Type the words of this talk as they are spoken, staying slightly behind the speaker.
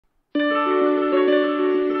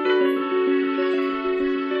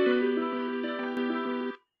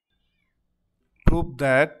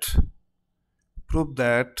that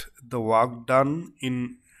the work done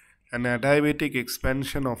in an adiabatic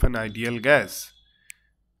expansion of an ideal gas.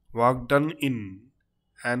 Work done in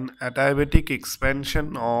an adiabatic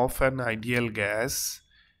expansion of an ideal gas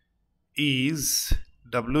is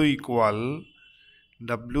W equal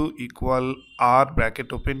R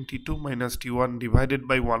bracket open T2 minus T1 divided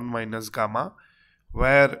by 1 minus gamma,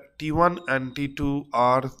 where T1 and T2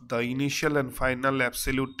 are the initial and final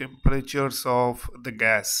absolute temperatures of the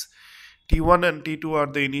gas. T1 and T2 are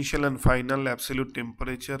the initial and final absolute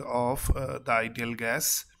temperature of the ideal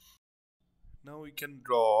gas. Now we can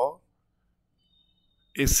draw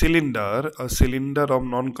a cylinder of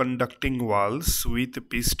non-conducting walls with a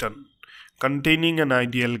piston containing an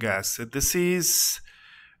ideal gas. This is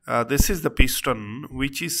the piston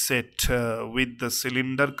which is set with the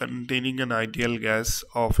cylinder containing an ideal gas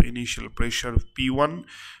of initial pressure P1,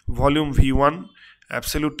 volume V1,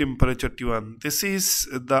 absolute temperature T1. This is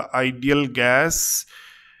the ideal gas.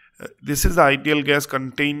 This is the ideal gas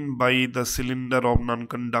contained by the cylinder of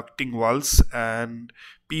non-conducting walls, and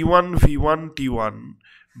P1, V1, T1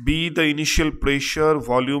 be the initial pressure,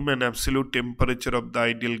 volume and absolute temperature of the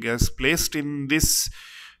ideal gas placed in this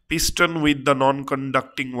piston with the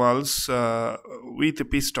non-conducting walls with a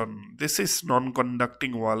piston. This is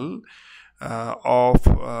non-conducting wall of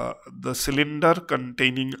the cylinder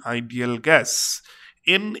containing ideal gas.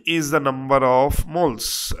 N is the number of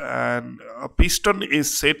moles, and a piston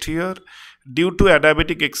is set here. Due to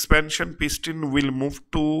adiabatic expansion, piston will move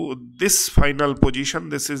to this final position.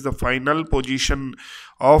 This is the final position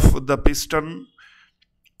of the piston,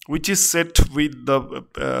 which is set with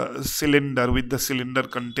the cylinder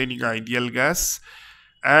containing ideal gas,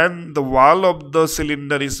 and the wall of the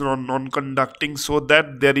cylinder is non-conducting, so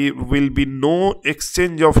that there will be no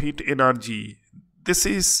exchange of heat energy. This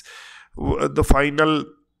is the final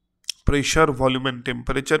pressure, volume and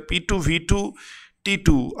temperature. P2, V2,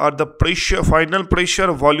 T2 are the final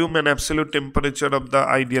pressure, volume and absolute temperature of the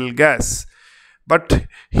ideal gas. But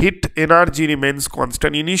heat energy remains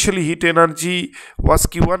constant. Initially heat energy was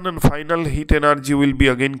Q1 and final heat energy will be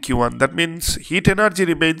again Q1. That means heat energy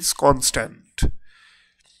remains constant.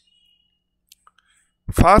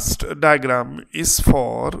 First diagram is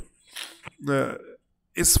for the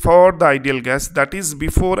ideal gas, that is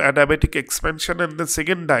before adiabatic expansion, and the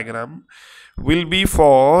second diagram will be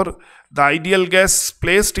for the ideal gas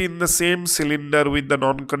placed in the same cylinder with the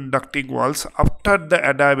non-conducting walls after the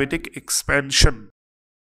adiabatic expansion.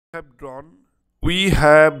 We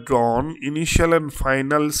have drawn initial and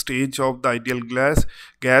final stage of the ideal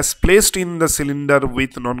gas placed in the cylinder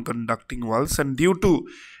with non-conducting walls, and due to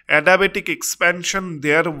adiabatic expansion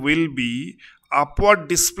there will be upward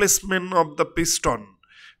displacement of the piston.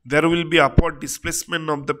 There will be upward displacement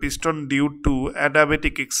of the piston due to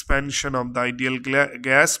adiabatic expansion of the ideal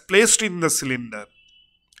gas placed in the cylinder.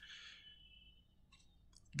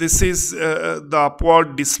 This is the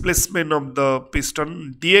upward displacement of the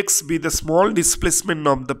piston. Dx be the small displacement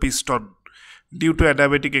of the piston due to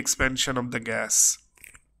adiabatic expansion of the gas.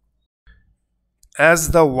 As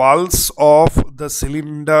the walls of the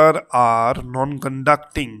cylinder are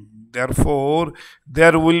non-conducting, therefore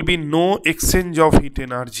there will be no exchange of heat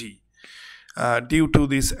energy due to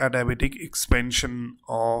this adiabatic expansion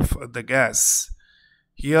of the gas.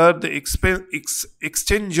 Here the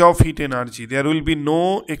exchange of heat energy, there will be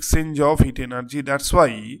no exchange of heat energy. That's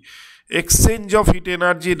why exchange of heat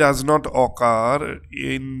energy does not occur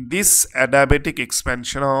in this adiabatic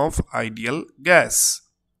expansion of ideal gas.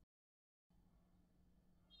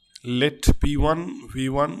 Let P1,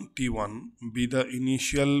 V1, T1 be the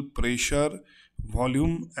initial pressure,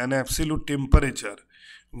 volume and absolute temperature.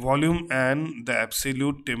 Volume and the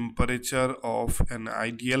absolute temperature of an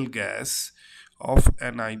ideal gas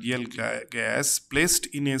placed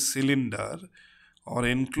in a cylinder or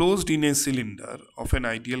enclosed in a cylinder of an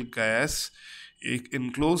ideal gas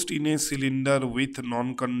enclosed in a cylinder with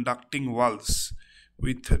non-conducting walls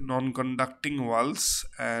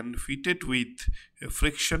and fitted with a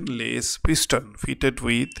frictionless piston.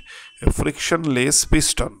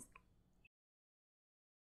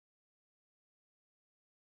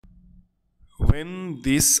 When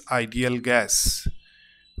this ideal gas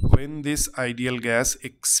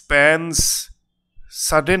expands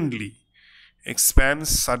suddenly,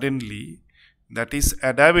 that is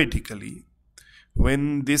adiabatically,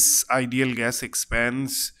 when this ideal gas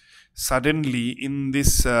expands suddenly in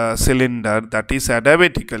this cylinder, that is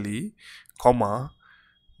adiabatically,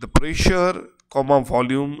 the pressure,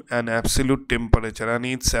 volume and absolute temperature, and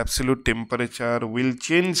its absolute temperature will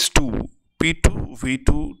change to P2,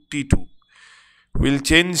 V2, T2, will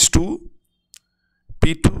change to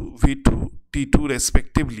P2, V2, T2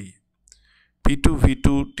 respectively. P2,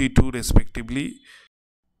 V2, T2 respectively.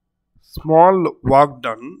 Small work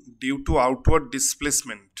done due to outward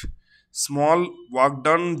displacement. Small work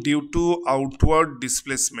done due to outward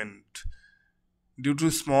displacement. Due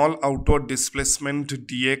to small outward displacement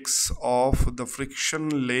dx of the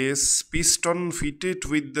frictionless piston fitted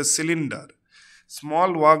with the cylinder.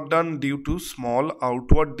 Small work done due to small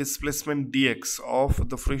outward displacement dx of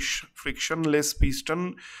the frictionless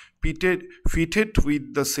piston fitted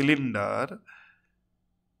with the cylinder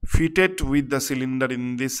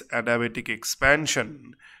in this adiabatic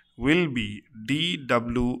expansion will be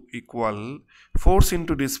dw equal force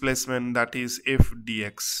into displacement, that is F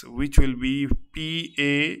dx, which will be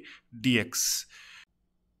PA dx,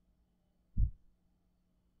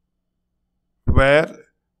 where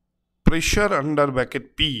pressure under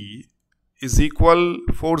bracket P is equal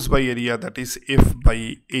force by area, that is F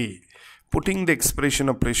by A. Putting the expression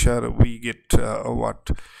of pressure, we get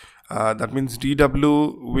what? That means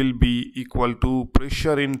dw will be equal to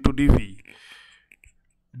pressure into dV.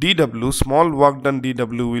 dw, small work done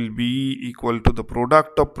dw, will be equal to the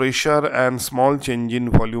product of pressure and small change in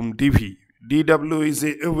volume dV.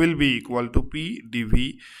 dw will be equal to P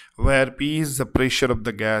dV, where P is the pressure of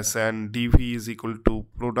the gas and dV is equal to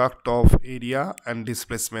product of area and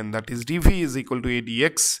displacement, that is dV is equal to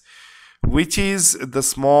AdX, which is the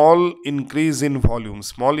small increase in volume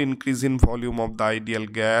of the ideal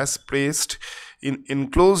gas placed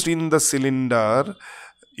enclosed in the cylinder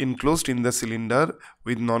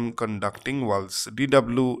with non-conducting walls.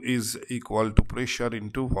 dw is equal to pressure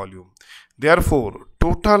into volume. Therefore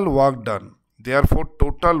total work done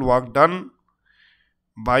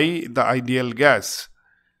by the ideal gas,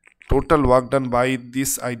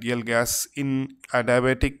 this ideal gas in the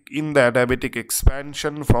adiabatic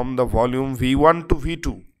expansion from the volume V1 to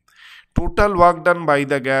V2. Total work done by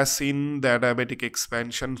the gas in the adiabatic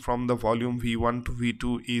expansion from the volume V1 to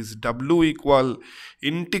V2 is W equal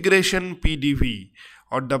integration PdV,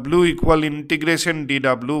 or W equal integration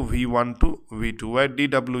dW V1 to V2, where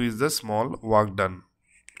dW is the small work done.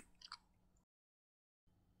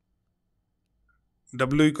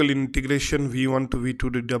 W equal integration V1 to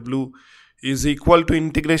V2 dW is equal to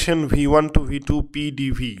integration V1 to V2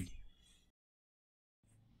 PdV.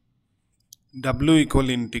 W equal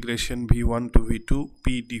integration V1 to V2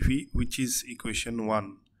 PdV, which is equation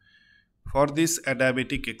 1. For this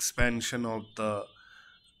adiabatic expansion of the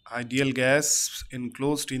ideal gas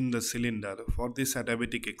enclosed in the cylinder, for this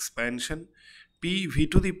adiabatic expansion, P V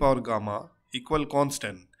to the power gamma equal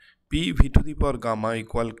constant. P V to the power gamma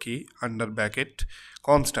equal K under bracket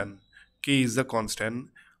constant. K is the constant.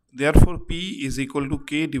 Therefore, P is equal to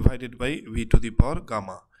K divided by V to the power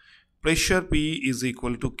gamma. Pressure P is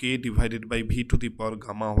equal to K divided by V to the power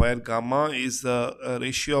gamma, where gamma is the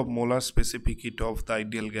ratio of molar specific heat of the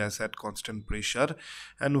ideal gas at constant pressure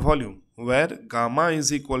and volume, where gamma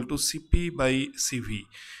is equal to Cp by Cv.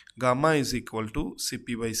 Gamma is equal to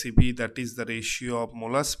Cp by Cv, that is the ratio of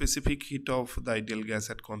molar specific heat of the ideal gas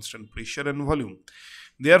at constant pressure and volume.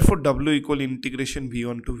 Therefore, W equal integration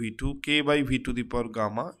V1 to V2 K by V to the power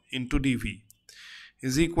gamma into dV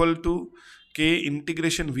is equal to K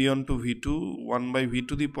integration V1 to V2 1 by V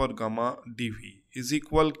to the power gamma dV is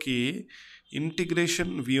equal K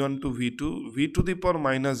integration V1 to V2 V to the power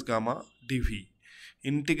minus gamma dV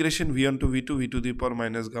integration V1 to V2 V to the power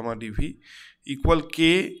minus gamma dV equal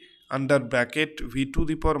K under bracket V to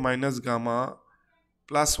the power minus gamma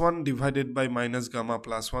plus 1 divided by minus gamma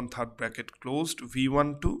plus 1 third bracket closed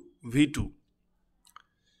V1 to V2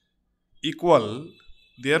 equal,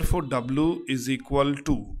 therefore W is equal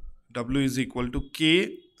to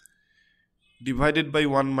K divided by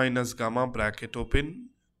 1 minus gamma bracket open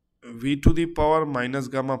V to the power minus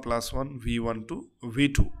gamma plus 1 V1 to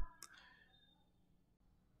V2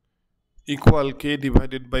 equal K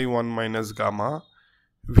divided by 1 minus gamma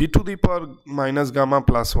V to the power minus gamma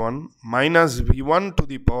plus 1 minus V1 to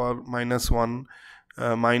the power minus 1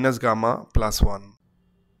 minus gamma plus 1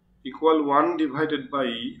 equal 1 divided by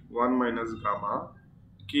 1 minus gamma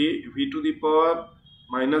K V to the power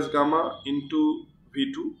minus gamma into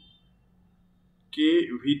V2 K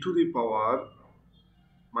V to the power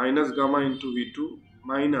minus gamma into V2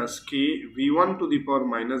 minus K V1 to the power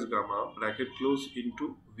minus gamma bracket close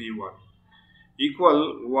into V1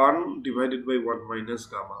 equal 1 divided by 1 minus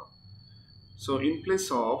gamma. So in place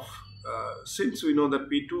of since we know that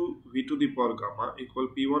P2 V to the power gamma equal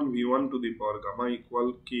P1 V1 to the power gamma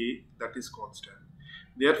equal K, that is constant.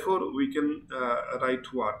 Therefore we can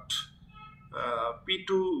write what?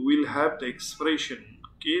 P2 will have the expression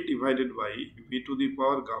K divided by V to the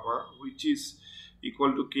power gamma, which is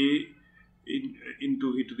equal to K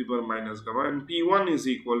into v to the power minus gamma, and P1 is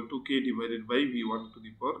equal to k divided by V1 to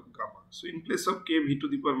the power gamma. So in place of k v to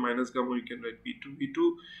the power minus gamma, we can write P2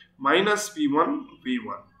 V2 minus P1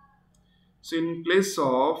 V1. So in place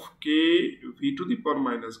of k v to the power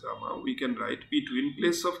minus gamma, we can write P2. In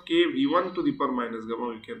place of k V1 to the power minus gamma,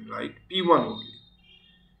 we can write P1 only.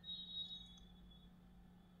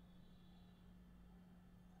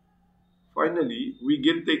 Finally, we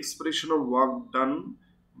get the expression of work done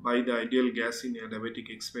by the ideal gas in adiabatic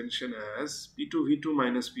expansion as P2V2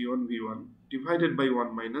 minus P1V1 divided by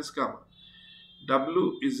 1 minus gamma.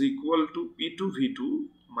 W is equal to P2V2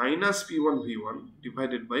 minus P1V1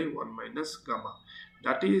 divided by 1 minus gamma.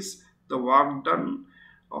 That is the work done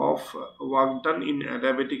in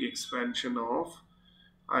adiabatic expansion of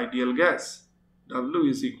ideal gas. W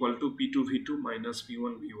is equal to P2V2 minus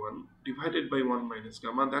P1V1 divided by 1 minus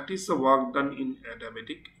gamma. That is the work done in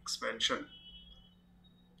adiabatic expansion.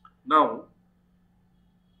 Now,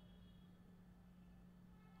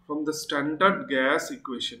 from the standard gas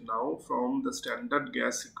equation,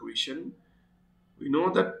 we know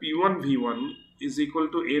that P1V1 is equal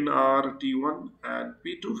to nRT1 and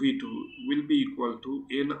P2V2 will be equal to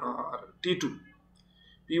nRT2.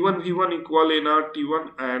 P1V1 equal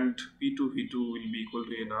nRT1 and P2V2 will be equal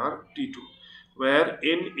to nRT2, where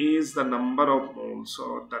N is the number of moles,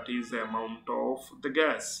 or that is the amount of the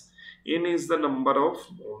gas. N is the number of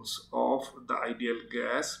moles of the ideal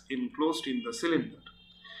gas enclosed in the cylinder.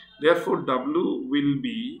 Therefore, W will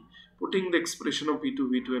be, putting the expression of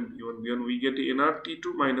P2V2 and P1V1, we get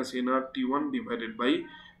nRT2 minus nRT1 divided by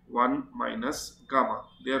 1 minus gamma.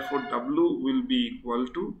 Therefore, W will be equal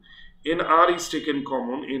to, nR is taken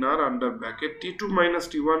common, nR under bracket, T2 minus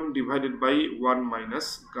T1 divided by 1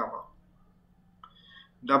 minus gamma.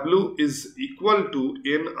 W is equal to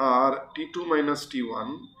nR T2 minus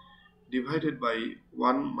T1 divided by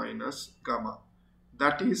 1 minus gamma.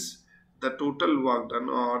 That is the total work done,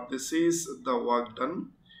 or this is the work done.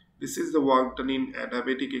 This is the work done in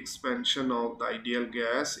adiabatic expansion of the ideal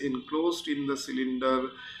gas enclosed in the cylinder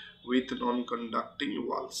with non-conducting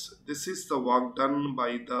walls. This is the work done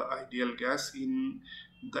by the ideal gas in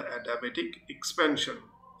the adiabatic expansion.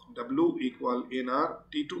 W equal nR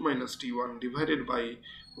T2 minus T1 divided by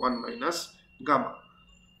 1 minus gamma.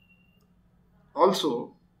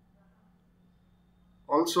 Also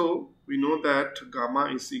we know that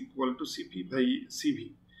gamma is equal to Cp by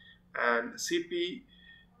Cv, and Cp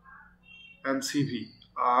and Cv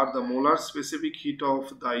are the molar specific heat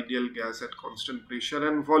of the ideal gas at constant pressure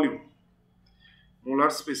and volume. Molar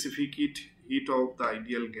specific heat of the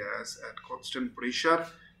ideal gas at constant pressure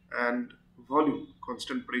and volume.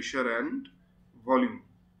 Constant pressure and volume.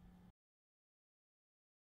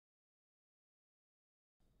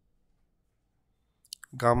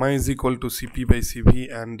 Gamma is equal to Cp by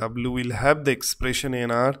Cv, and W will have the expression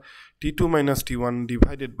nR T2 minus T1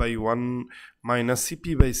 divided by 1 minus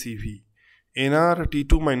Cp by Cv. nR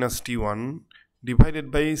T2 minus T1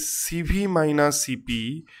 divided by Cv minus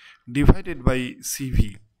Cp divided by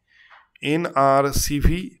Cv. nR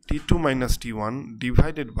Cv T2 minus T1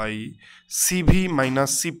 divided by Cv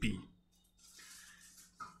minus Cp.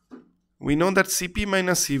 We know that Cp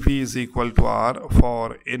minus Cv is equal to R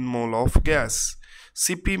for n mole of gas.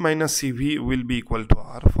 Cp minus Cv will be equal to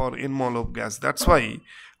R for n mole of gas. That's why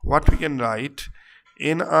what we can write,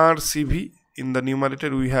 nRCv, in the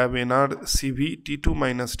numerator we have nRCv T2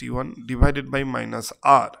 minus T1 divided by minus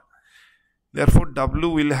R. Therefore, W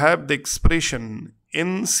will have the expression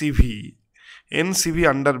NCV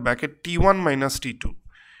under bracket T1 minus T2.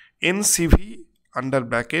 NCV under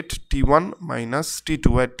bracket T1 minus T2,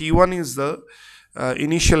 where T1 is the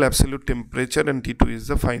initial absolute temperature and T2 is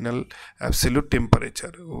the final absolute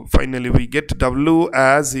temperature. Finally, we get W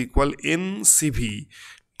as equal NCV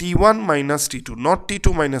T1 minus T2, not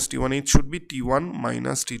T2 minus T1, it should be T1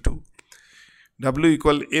 minus T2. W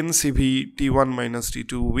equal NCV T1 minus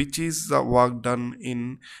T2, which is the work done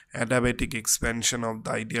in adiabatic expansion of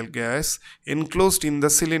the ideal gas enclosed in the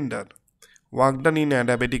cylinder. Work done in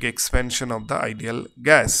adiabatic expansion of the ideal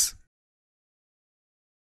gas.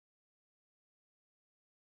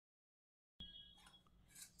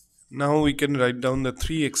 Now we can write down the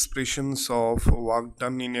three expressions of work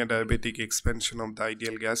done in adiabatic expansion of the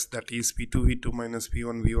ideal gas, that is P2V2 minus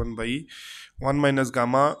P1V1 by 1 minus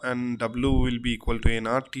gamma, and W will be equal to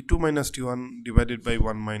nR T2 minus T1 divided by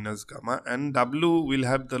 1 minus gamma, and W will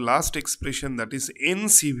have the last expression, that is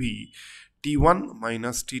NCV T1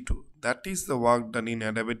 minus T2. That is the work done in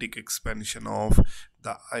adiabatic expansion of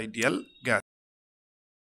the ideal gas.